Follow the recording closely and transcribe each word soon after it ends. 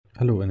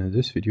Hello, and in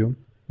this video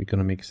we're going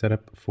to make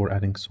setup for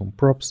adding some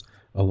props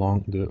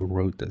along the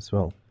road as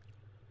well.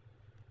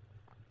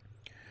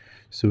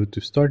 So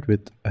to start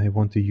with, I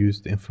want to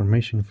use the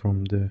information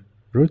from the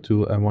road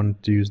tool. I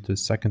want to use the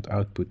second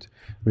output,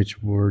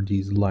 which were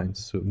these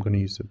lines. So I'm going to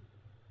use a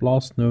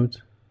blast node,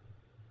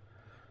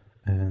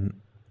 and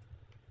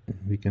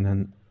we can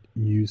then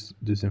use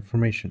this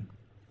information.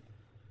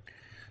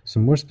 So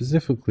more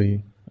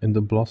specifically, in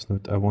the blast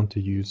node, I want to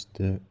use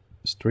the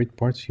straight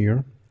parts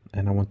here,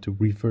 and I want to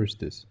reverse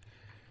this.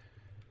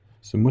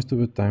 So most of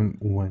the time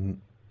when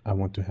I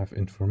want to have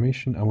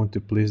information, I want to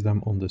place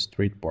them on the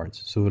straight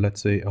parts. So let's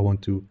say I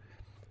want to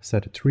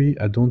set a tree.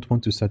 I don't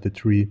want to set a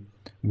tree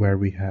where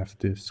we have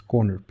this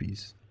corner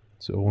piece.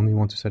 So I only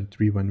want to set a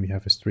tree when we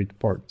have a straight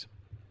part.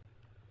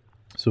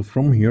 So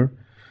from here,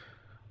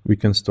 we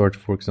can start,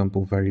 for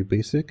example, very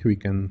basic. We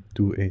can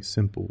do a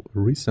simple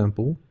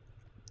resample.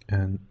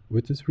 And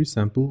with this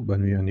resample,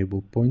 when we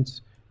enable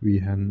points, we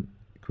can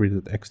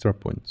create extra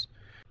points.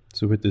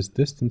 So with this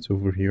distance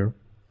over here,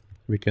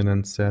 we can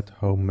then set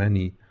how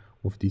many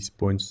of these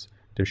points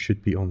there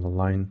should be on the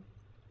line.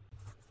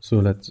 So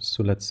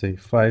let's say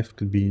 5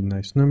 could be a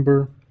nice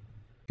number.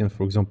 You can,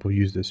 for example,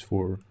 use this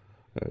for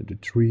the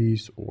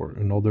trees or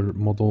another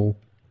model.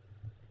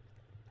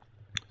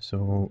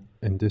 So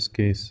in this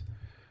case,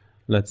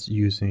 let's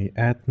use a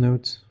add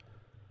node.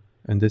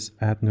 And this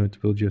add node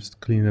will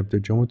just clean up the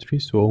geometry.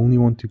 So I only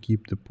want to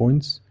keep the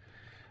points.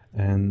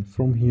 And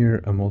from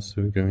here, I'm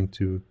also going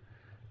to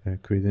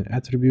create an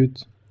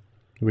attribute,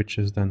 which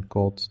is then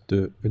called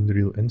the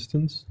Unreal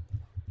instance.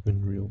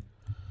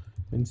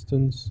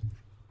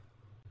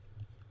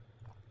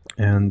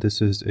 And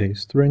this is a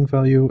string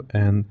value,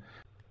 and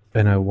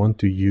I want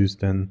to use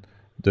then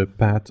the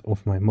path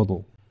of my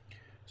model.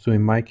 So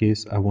in my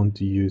case, I want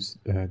to use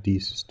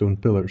these stone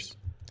pillars.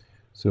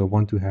 So I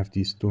want to have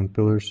these stone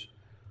pillars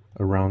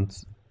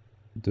around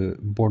the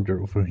border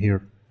over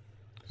here.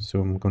 So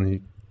I'm going to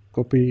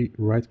copy,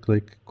 right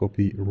click,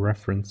 copy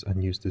reference,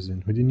 and use this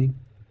in Houdini.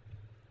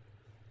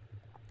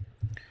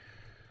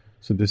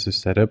 So this is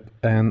set up,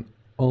 and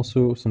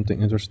also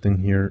something interesting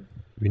here,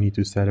 we need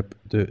to set up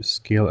the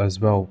scale as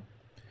well.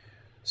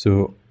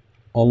 So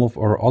all of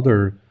our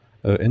other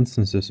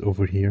instances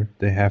over here,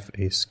 they have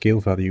a scale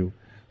value.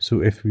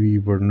 So if we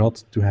were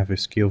not to have a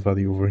scale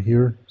value over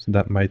here, so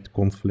that might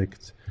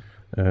conflict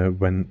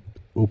when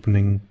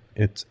opening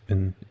it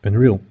in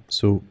Unreal.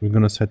 So we're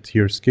going to set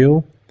here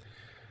scale,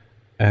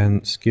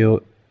 and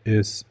scale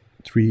is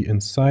 3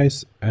 in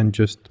size, and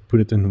just put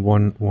it in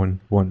 1, 1,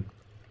 1.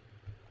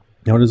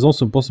 Now it is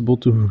also possible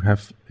to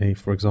have a,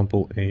 for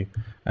example, a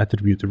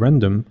attribute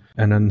random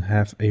and then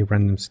have a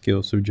random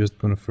scale. So we're just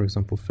going to, for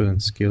example, fill in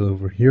scale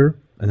over here,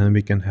 and then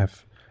we can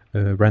have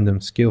a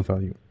random scale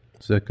value.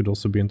 So that could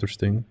also be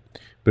interesting.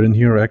 But in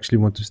here, I actually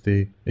want to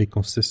stay a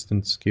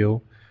consistent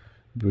scale,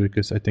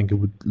 because I think it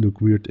would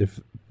look weird if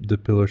the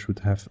pillars would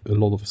have a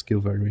lot of scale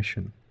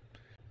variation.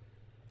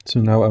 So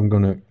now I'm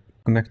going to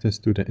connect this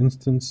to the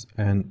instance,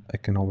 and I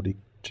can already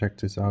check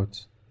this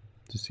out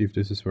to see if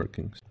this is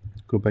working.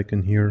 Go back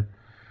in here,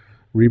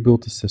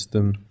 rebuild the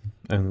system,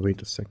 and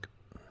wait a sec.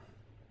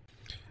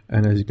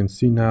 And as you can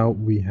see now,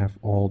 we have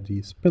all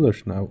these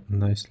pillars now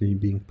nicely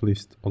being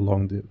placed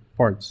along the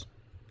parts.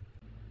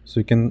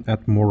 So you can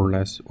add more or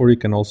less, or you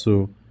can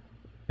also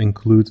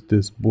include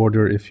this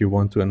border if you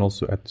want to, and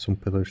also add some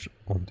pillars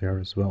on there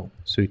as well.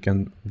 So you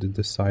can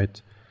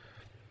decide.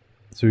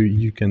 So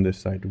you can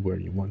decide where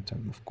you want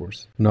them, of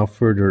course. Now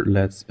further,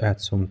 let's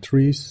add some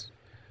trees,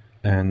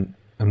 and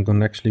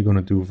I'm actually going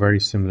to do a very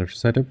similar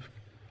setup.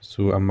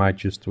 So I might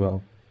just,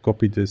 well,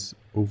 copy this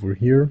over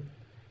here,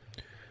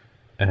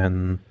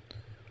 and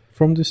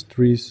from these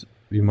trees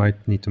we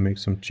might need to make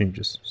some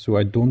changes. So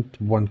I don't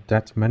want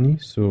that many,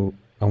 so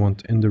I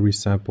want in the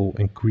resample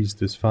increase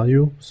this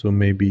value, so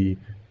maybe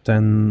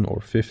 10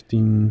 or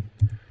 15,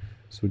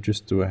 so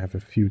just to have a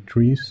few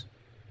trees.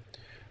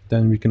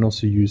 Then we can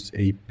also use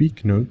a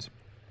peak node,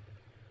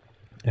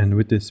 and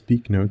with this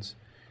peak node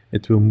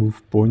it will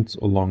move points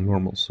along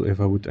normals. So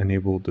if I would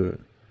enable the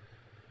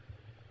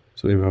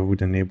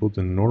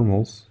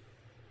normals,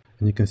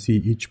 and you can see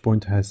each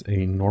point has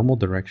a normal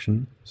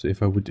direction. So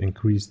if I would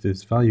increase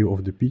this value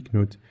of the peak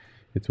node,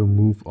 it will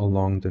move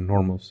along the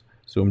normals.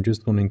 So I'm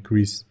just going to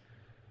increase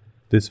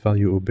this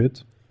value a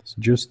bit,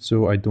 just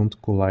so I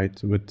don't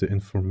collide with the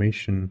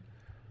information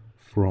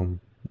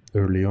from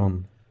early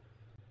on.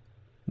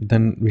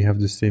 Then we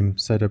have the same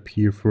setup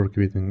here for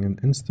creating an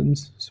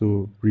instance.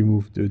 So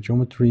remove the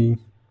geometry,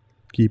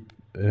 keep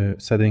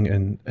setting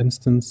an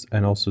instance,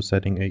 and also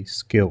setting a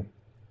scale.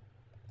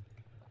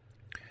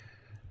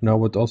 Now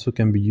what also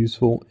can be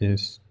useful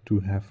is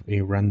to have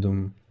a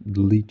random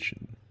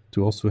deletion,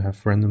 to also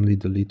have randomly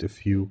delete a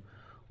few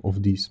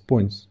of these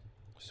points.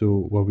 So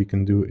what we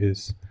can do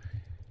is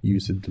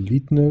use a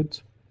delete node,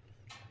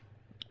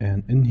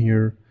 and in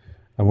here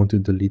I want to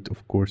delete,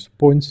 of course,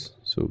 points.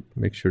 So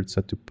make sure it's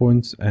set to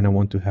points, and I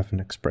want to have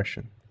an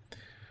expression,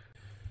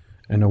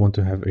 and I want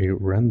to have a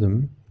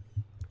random,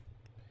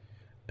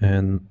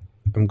 and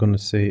I'm going to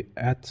say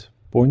add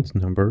point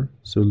number.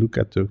 So look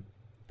at the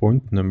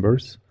point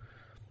numbers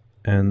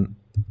and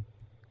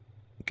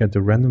get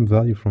the random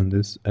value from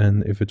this,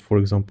 and if it, for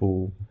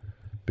example,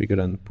 bigger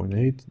than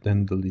 0.8,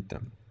 then delete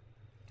them.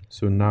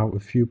 So now a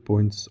few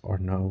points are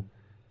now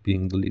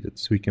being deleted.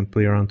 So we can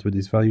play around with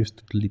these values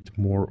to delete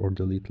more or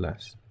delete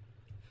less.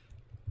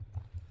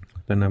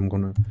 Then I'm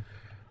gonna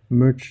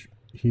merge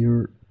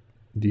here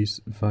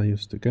these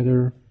values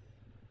together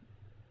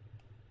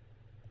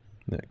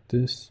like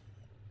this.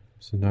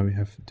 So now we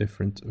have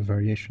different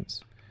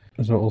variations.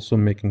 So also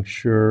making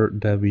sure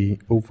that we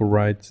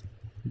override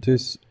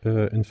this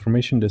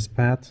information, this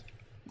path,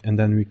 and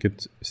then we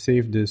could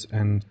save this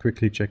and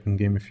quickly check in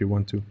game if you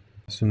want to.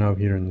 So now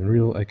here in the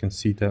reel I can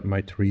see that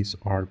my trees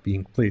are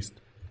being placed.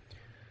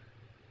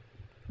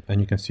 And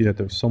you can see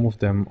that some of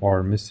them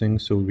are missing,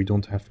 so we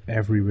don't have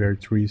everywhere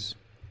trees.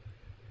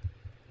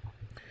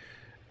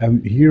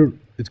 Here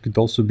it could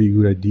also be a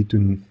good idea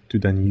to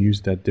then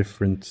use that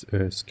different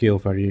scale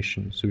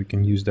variation. So we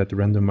can use that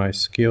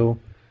randomized scale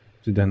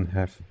to then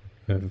have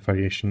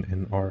variation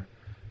in our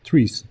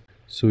trees.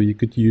 So you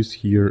could use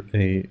here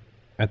a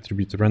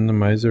attribute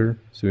randomizer.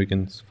 So we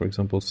can, for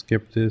example,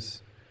 skip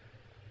this,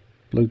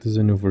 plug this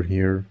in over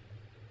here,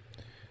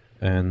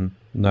 and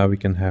now we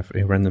can have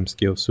a random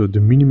scale. So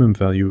the minimum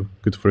value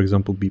could, for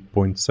example, be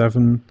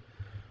 0.7,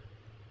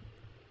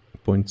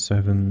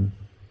 0.7,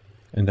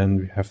 and then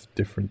we have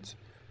different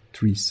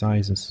tree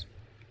sizes.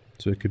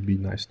 So it could be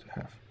nice to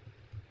have.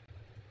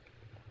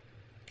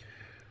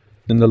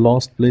 Then the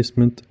last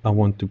placement, I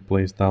want to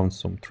place down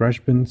some trash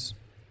bins,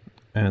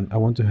 and I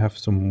want to have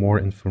some more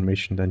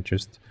information than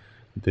just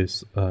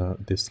this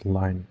this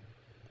line.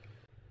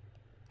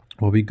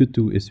 What we could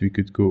do is we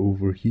could go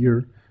over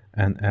here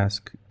and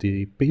ask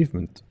the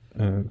pavement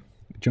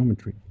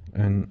geometry,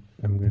 and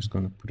I'm just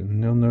going to put a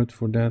null node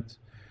for that.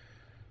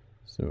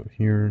 So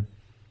here,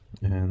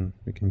 and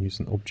we can use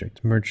an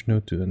object merge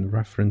node to then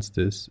reference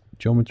this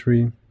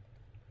geometry.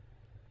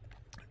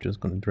 I'm just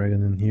going to drag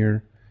it in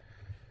here.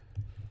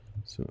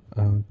 So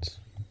out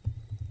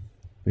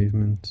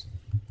pavement.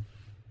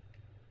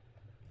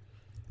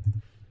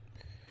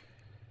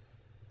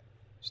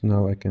 So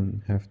now I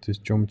can have this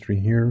geometry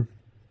here,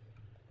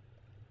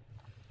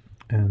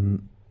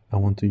 and I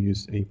want to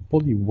use a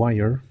poly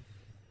wire,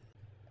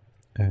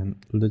 and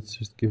let's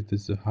just give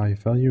this a high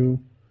value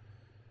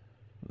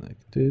like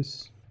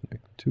this,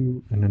 like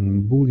 2, and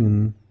then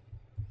boolean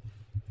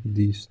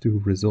these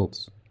two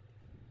results.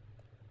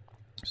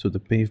 So the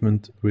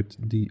pavement with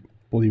the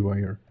poly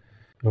wire.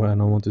 Oh,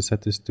 and I want to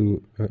set this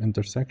to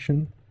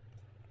intersection,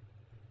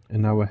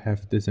 and now I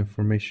have this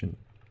information.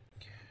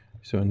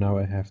 So now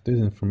I have this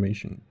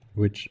information,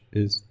 which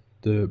is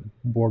the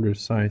border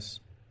size.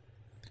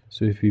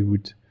 So if we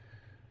would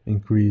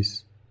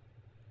increase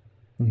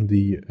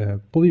the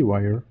poly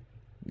wire,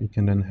 we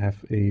can then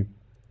have a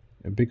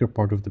bigger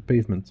part of the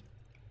pavement.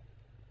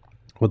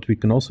 What we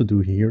can also do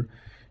here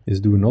is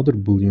do another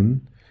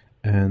boolean,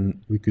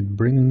 and we could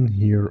bring in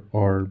here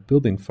our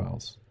building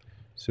files.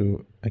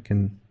 So I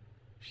can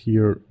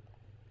here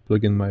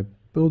plug in my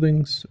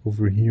buildings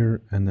over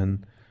here, and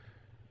then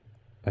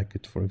I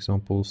could, for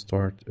example,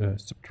 start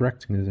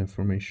subtracting this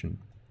information.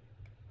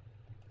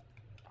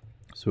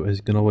 So as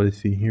you can already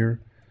see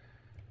here,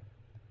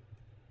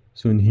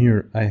 so in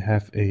here I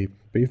have a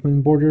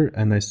pavement border,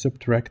 and I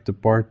subtract the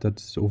part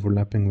that's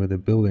overlapping with a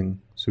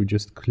building. So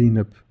just clean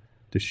up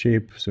the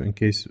shape, so in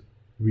case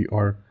we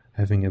are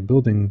having a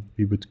building,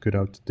 we would cut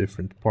out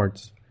different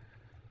parts.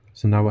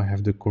 So now I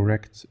have the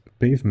correct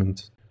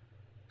pavement.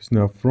 So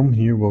now from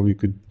here what we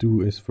could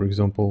do is, for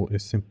example, a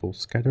simple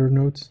scatter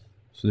node.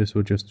 So this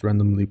will just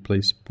randomly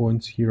place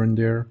points here and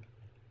there.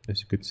 As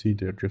you could see,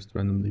 they're just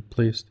randomly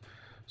placed.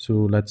 So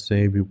let's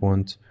say we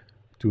want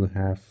to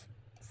have,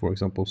 for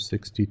example,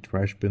 60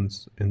 trash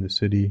bins in the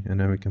city, and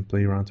then we can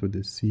play around with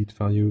this seed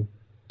value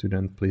to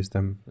then place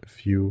them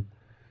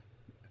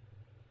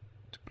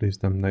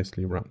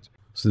nicely around.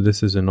 So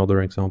this is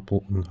another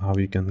example on how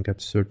you can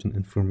get certain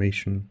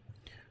information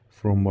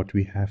from what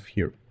we have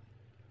here.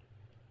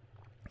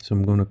 So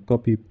I'm going to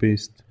copy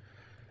paste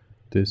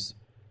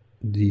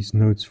these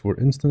nodes for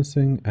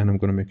instancing, and I'm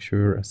going to make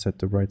sure I set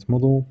the right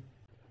model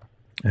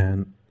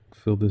and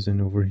fill this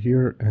in over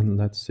here, and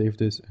let's save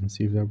this and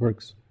see if that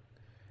works.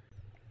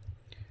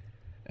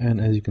 And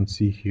as you can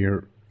see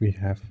here, we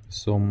have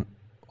some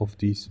of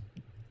these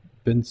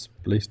bins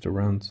placed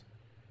around.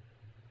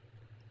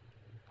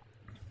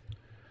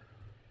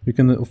 You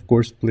can of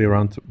course play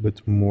around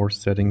with more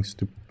settings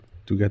to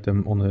get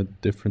them on a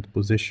different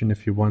position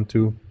if you want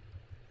to.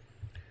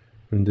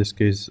 In this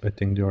case, I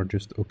think they are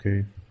just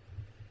okay.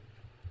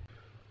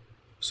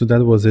 So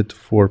that was it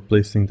for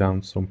placing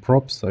down some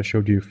props. I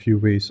showed you a few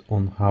ways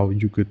on how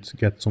you could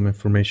get some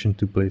information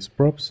to place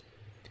props.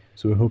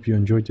 So I hope you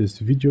enjoyed these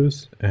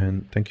videos,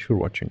 and thank you for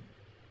watching.